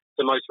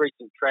the most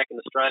recent track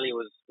in Australia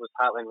was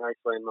Heartland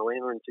Raceway in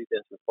Moana in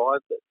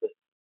 2005 that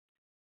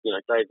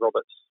Dave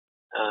Roberts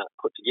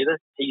put together.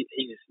 He's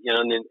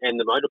and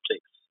the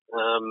Motorplex.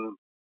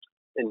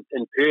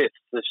 in Perth.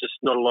 There's just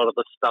not a lot of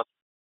this stuff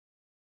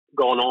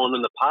gone on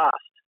in the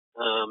past.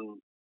 And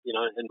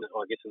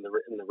I guess in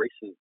the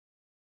recent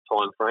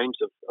time frames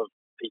of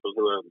people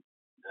who are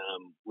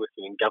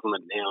working in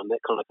government now and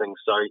that kind of thing.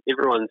 So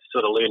everyone's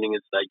sort of learning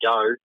as they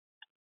go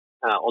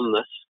on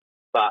this.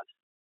 But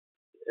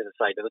as I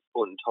say, to this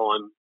point in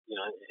time,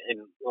 and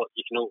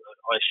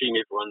I assume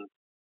everyone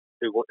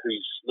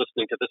who's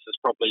listening to this has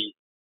probably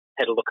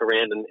had a look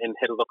around and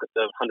had a look at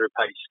the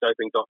 100-page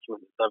scoping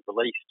document that they've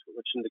released,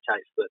 which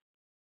indicates that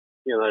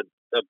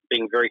they're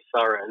being very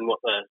thorough in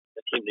what they're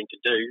attempting to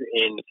do,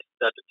 and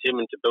they're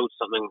determined to build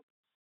something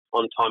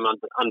on time,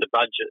 under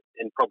budget,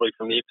 and probably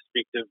from their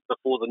perspective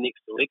before the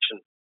next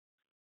election.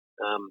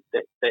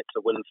 That's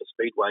a win for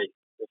Speedway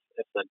if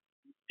they're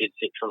dead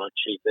set trying to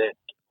achieve that.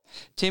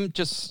 Tim,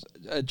 just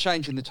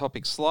changing the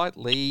topic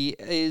slightly,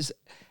 is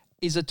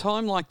a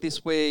time like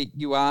this where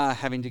you are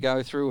having to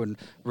go through and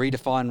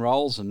redefine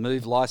roles and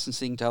move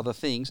licensing to other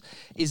things,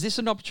 is this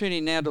an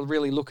opportunity now to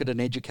really look at an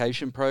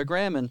education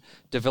program and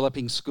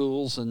developing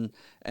schools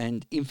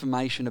and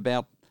information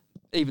about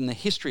even the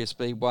history of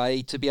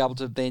Speedway to be able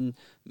to then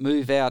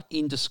move out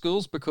into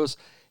schools, because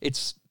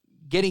it's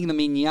getting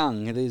them in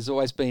young? There's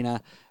always been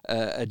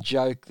a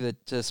joke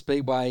that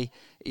Speedway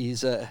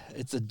is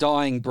it's a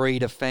dying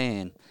breed of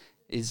fan.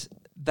 Is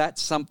that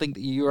something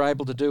that you're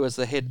able to do as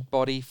the head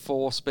body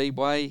for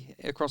Speedway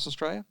across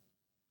Australia?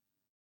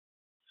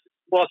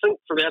 Well, I think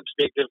from our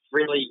perspective,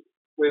 really,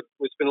 we've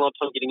spent a lot of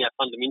time getting our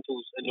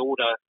fundamentals in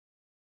order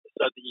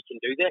so that you can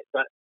do that.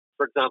 But,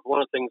 for example,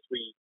 one of the things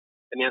we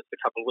announced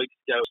a couple of weeks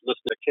ago was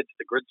listen to the Kids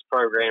to Grids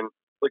program,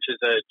 which is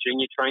a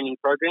junior training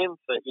program.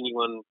 So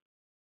anyone,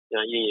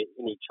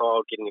 any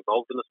child getting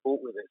involved in the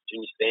sport, whether it's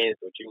junior stands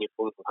or junior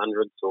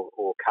 400s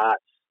or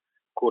karts,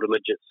 quarter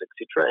midgets,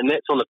 etc. And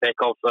that's on the back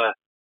of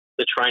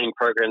the training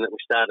program that we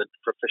started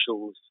for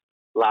officials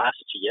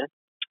last year.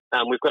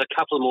 We've got a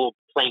couple of more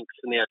planks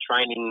in our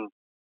training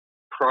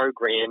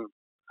program,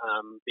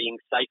 being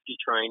safety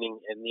training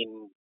and then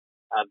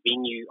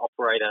venue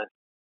operator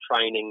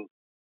training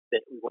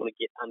that we want to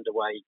get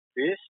underway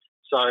first.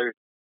 So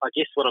I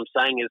guess what I'm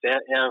saying is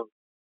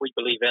we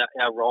believe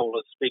our role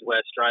as Speedway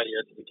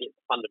Australia is to get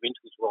the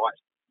fundamentals right.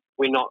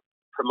 We're not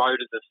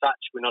promoters as such.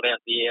 We're not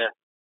out there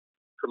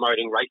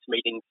promoting race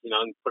meetings,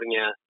 and putting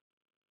our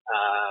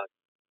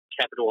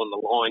capital on the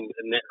line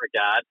in that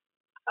regard.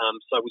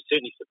 So we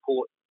certainly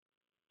support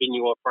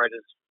venue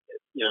operators,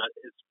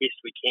 as best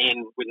we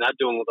can when they're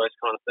doing all those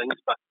kind of things.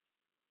 But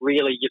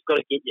really, you've got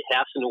to get your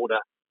house in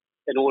order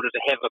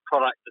to have a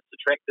product that's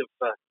attractive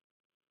for,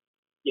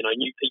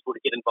 new people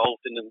to get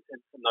involved in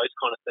those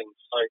kind of things.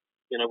 So,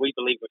 we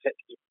believe we've had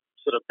to get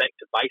sort of back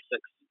to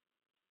basics.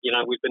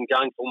 We've been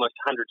going for almost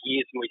 100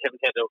 years and we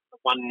haven't had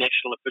one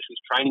national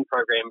officials training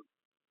program,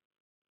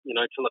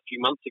 till a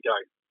few months ago,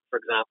 for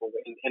example.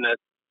 And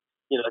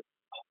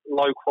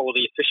low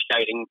quality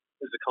officiating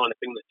is the kind of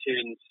thing that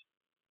turns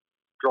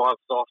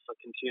drives off or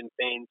can turn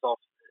fans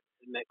off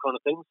and that kind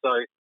of thing. So,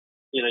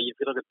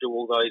 you've got to do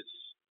all those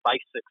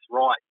basics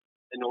right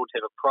in order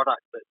to have a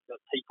product that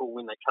people,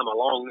 when they come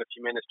along, if you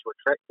manage to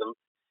attract them,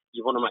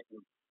 you want to make them,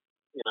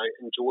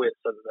 enjoy it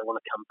so that they want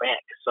to come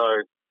back.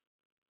 So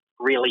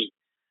really,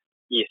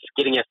 yes,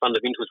 getting our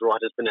fundamentals right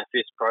has been our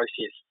first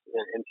process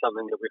and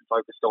something that we've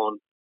focused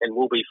on and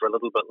will be for a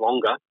little bit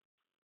longer,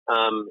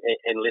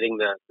 and letting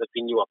the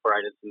venue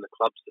operators and the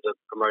clubs that are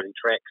promoting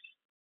tracks,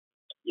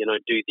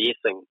 do their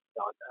thing.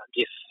 I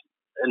guess,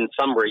 in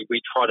summary, we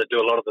try to do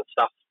a lot of the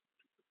stuff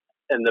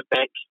in the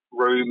back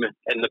room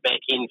and the back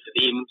end for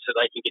them so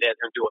they can get out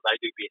there and do what they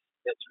do best.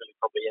 That's really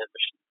probably our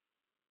mission,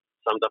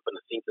 summed up in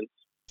a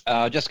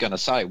sentence. Just going to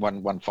say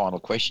one final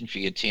question for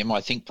you, Tim.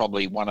 I think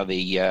probably one of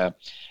the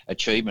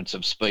achievements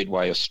of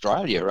Speedway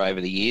Australia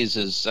over the years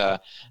is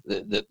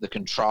the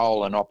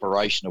control and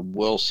operation of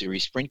World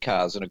Series sprint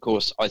cars. And, of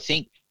course, I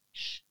think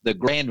the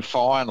grand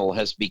final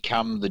has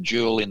become the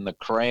jewel in the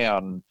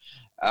crown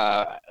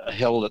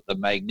held at the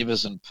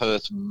magnificent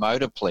Perth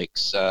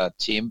Motorplex,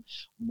 Tim.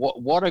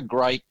 What a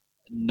great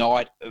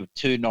night of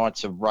 2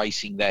 nights of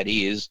racing that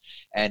is,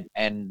 and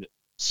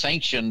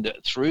sanctioned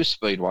through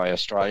Speedway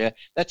Australia.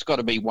 That's got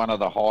to be one of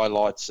the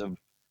highlights of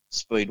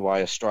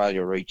Speedway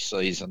Australia each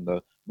season,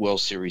 the World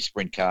Series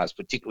sprint cars,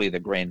 particularly the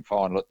grand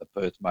final at the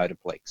Perth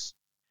Motorplex.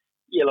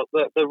 Yeah, look,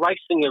 the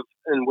racing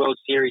in World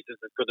Series is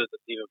as good as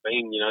it's ever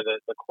been.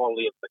 The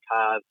quality of the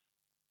cars,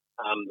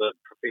 the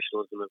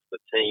professionalism of the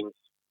teams,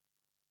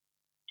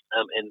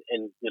 and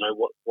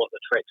what the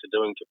tracks are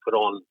doing to put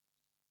on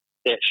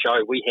that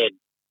show. We had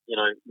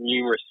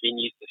numerous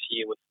venues this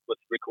year with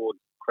record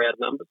crowd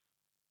numbers.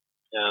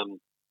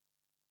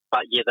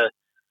 But yeah,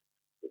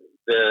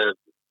 the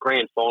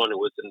grand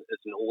final is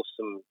an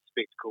awesome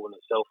spectacle in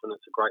itself, and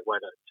it's a great way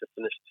to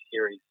finish the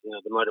series.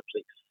 The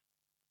Motorplex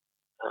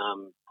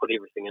put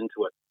everything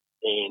into it,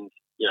 and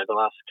the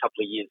last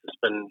couple of years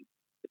it's been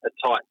a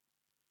tight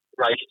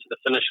race to the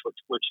finish, which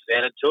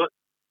has added to it.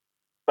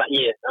 But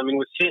yeah, I mean,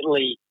 we've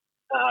certainly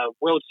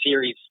World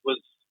Series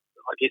was,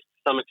 I guess, to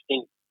some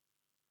extent,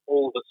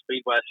 all that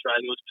Speedway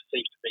Australia was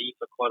perceived to be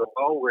for quite a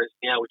while, whereas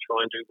now we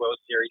try and do World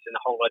Series and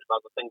a whole load of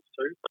other things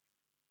too,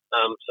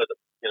 so that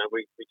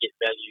we get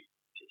value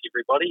to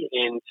everybody.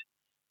 And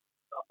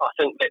I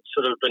think that's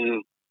sort of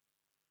been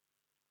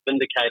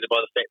vindicated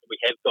by the fact that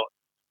we have got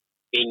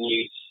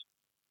venues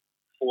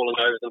falling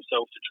over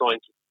themselves to try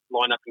and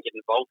line up and get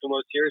involved in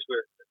World Series,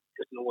 where it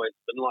hasn't always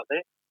been like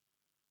that.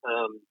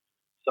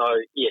 So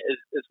yeah,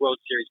 is World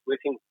Series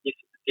working? Yes,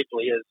 it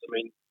definitely is. I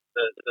mean,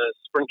 the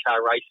sprint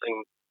car racing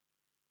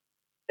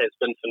has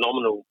been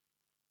phenomenal.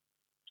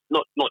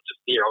 Not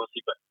just there,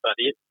 obviously, but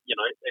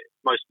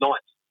most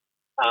nights.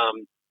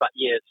 But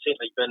yeah, it's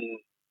certainly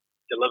been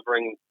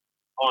delivering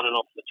on and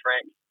off the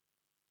track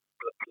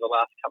for the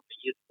last couple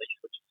of years at least,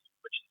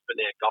 which has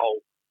been our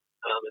goal.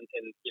 And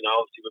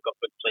obviously we've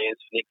got big plans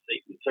for next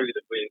season too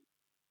that we're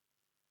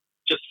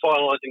just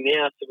finalising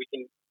now, so we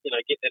can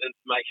get that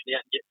information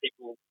out and get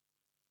people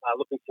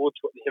looking forward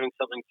to it and having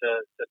something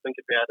to think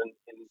about. And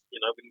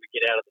when we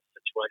get out of the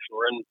situation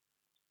we're in,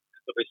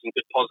 there'll be some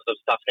good positive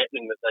stuff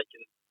happening that they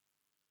can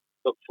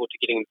look forward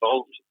to getting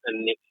involved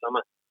in next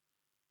summer.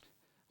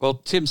 Well,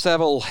 Tim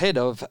Saville, head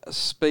of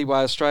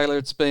Speedway Australia,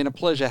 it's been a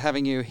pleasure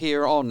having you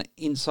here on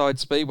Inside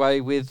Speedway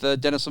with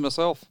Dennis and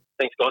myself.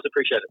 Thanks, guys.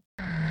 Appreciate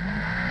it.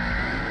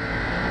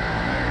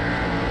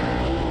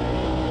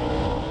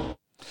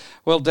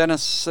 Well,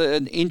 Dennis,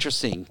 an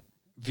interesting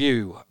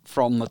view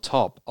from the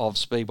top of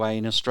Speedway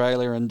in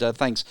Australia, and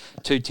thanks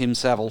to Tim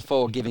Saville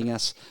for giving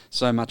us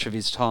so much of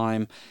his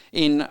time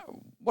in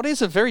what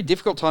is a very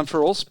difficult time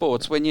for all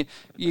sports. When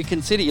you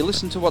consider, you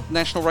listen to what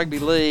National Rugby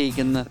League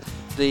and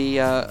the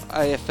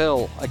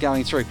AFL are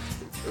going through.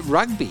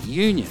 Rugby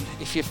union,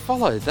 if you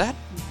follow that,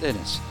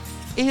 Dennis,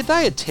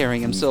 they are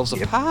tearing themselves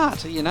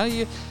apart.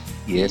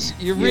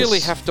 You really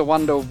have to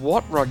wonder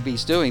what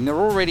rugby's doing. They're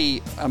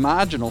already a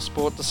marginal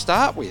sport to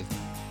start with,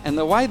 and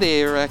the way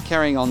they're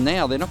carrying on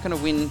now, they're not going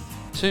to win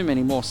too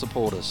many more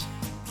supporters.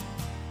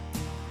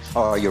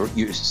 Oh,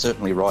 you're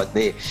certainly right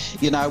there.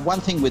 One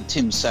thing with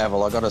Tim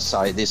Saville, I've got to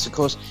say this, of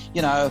course,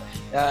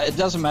 it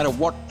doesn't matter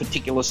what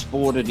particular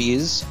sport it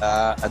is,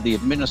 the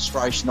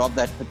administration of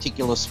that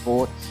particular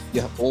sport,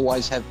 you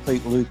always have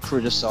people who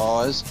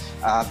criticise.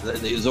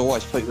 There's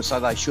always people who say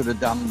they should have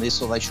done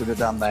this or they should have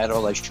done that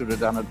or they should have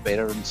done it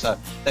better. And so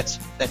that's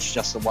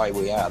just the way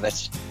we are.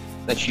 That's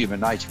human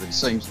nature, but it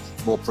seems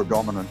more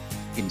predominant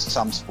in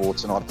some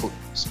sports, and I put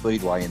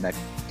Speedway in that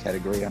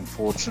category,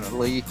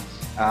 unfortunately.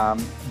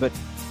 But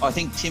I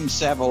think Tim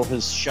Saville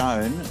has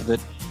shown that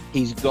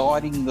he's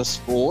guiding the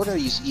sport.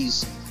 He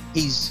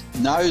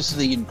knows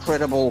the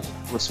incredible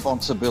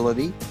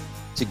responsibility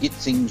to get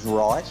things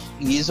right.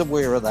 He is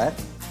aware of that,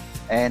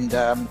 and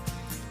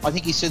I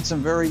think he said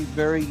some very,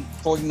 very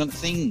poignant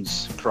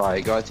things,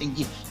 Craig. I think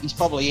he's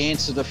probably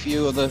answered a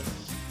few of the,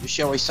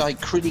 shall we say,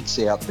 critics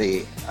out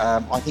there.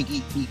 I think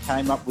he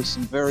came up with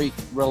some very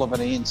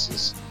relevant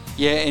answers.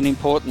 Yeah, and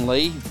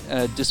importantly,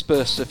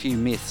 dispersed a few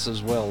myths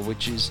as well,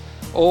 which is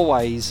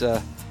always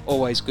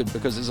good,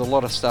 because there's a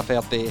lot of stuff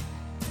out there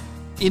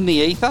in the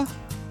ether,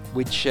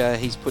 which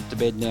he's put to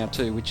bed now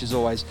too, which is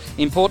always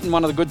important.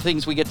 One of the good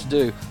things we get to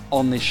do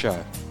on this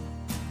show.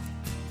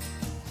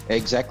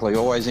 Exactly,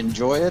 always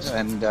enjoy it,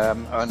 and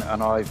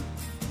I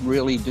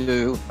really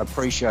do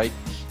appreciate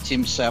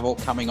Tim Saville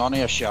coming on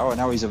our show. I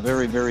know he's a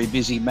very, very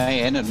busy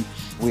man, and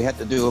we had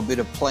to do a bit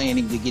of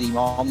planning to get him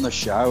on the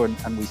show,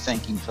 and we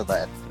thank him for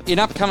that. In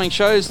upcoming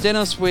shows,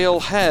 Dennis, we'll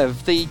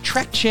have the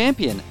track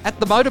champion at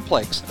the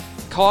Motorplex,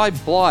 Kai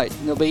Blight.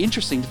 It'll be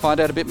interesting to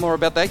find out a bit more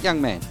about that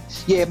young man.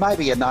 Yeah,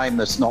 maybe a name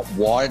that's not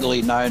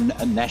widely known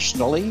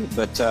nationally,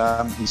 but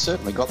he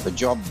certainly got the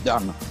job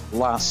done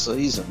last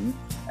season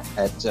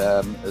at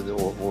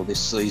or this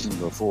season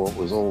before it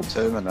was all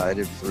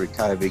terminated through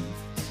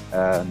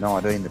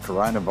COVID-19, the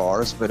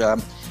coronavirus.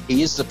 But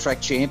he is the track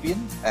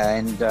champion,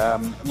 and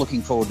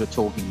looking forward to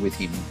talking with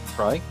him,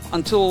 Craig.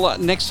 Until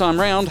next time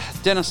round,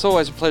 Dennis,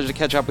 always a pleasure to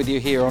catch up with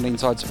you here on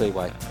Inside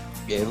Speedway.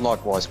 Yeah,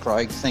 likewise,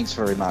 Craig. Thanks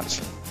very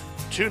much.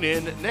 Tune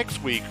in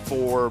next week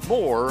for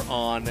more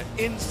on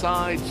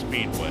Inside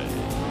Speedway.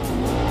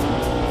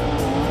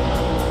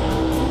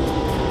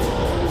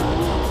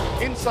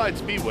 Inside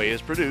Speedway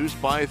is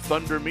produced by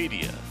Thunder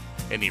Media.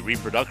 Any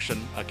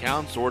reproduction,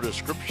 accounts, or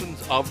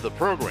descriptions of the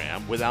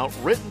program without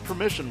written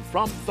permission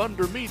from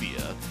Thunder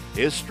Media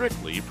is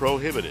strictly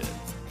prohibited.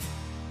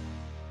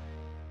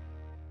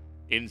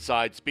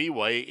 Inside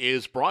Speedway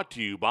is brought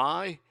to you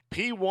by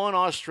P1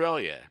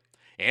 Australia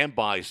and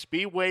by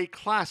Speedway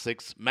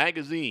Classics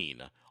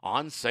magazine,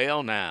 on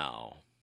sale now.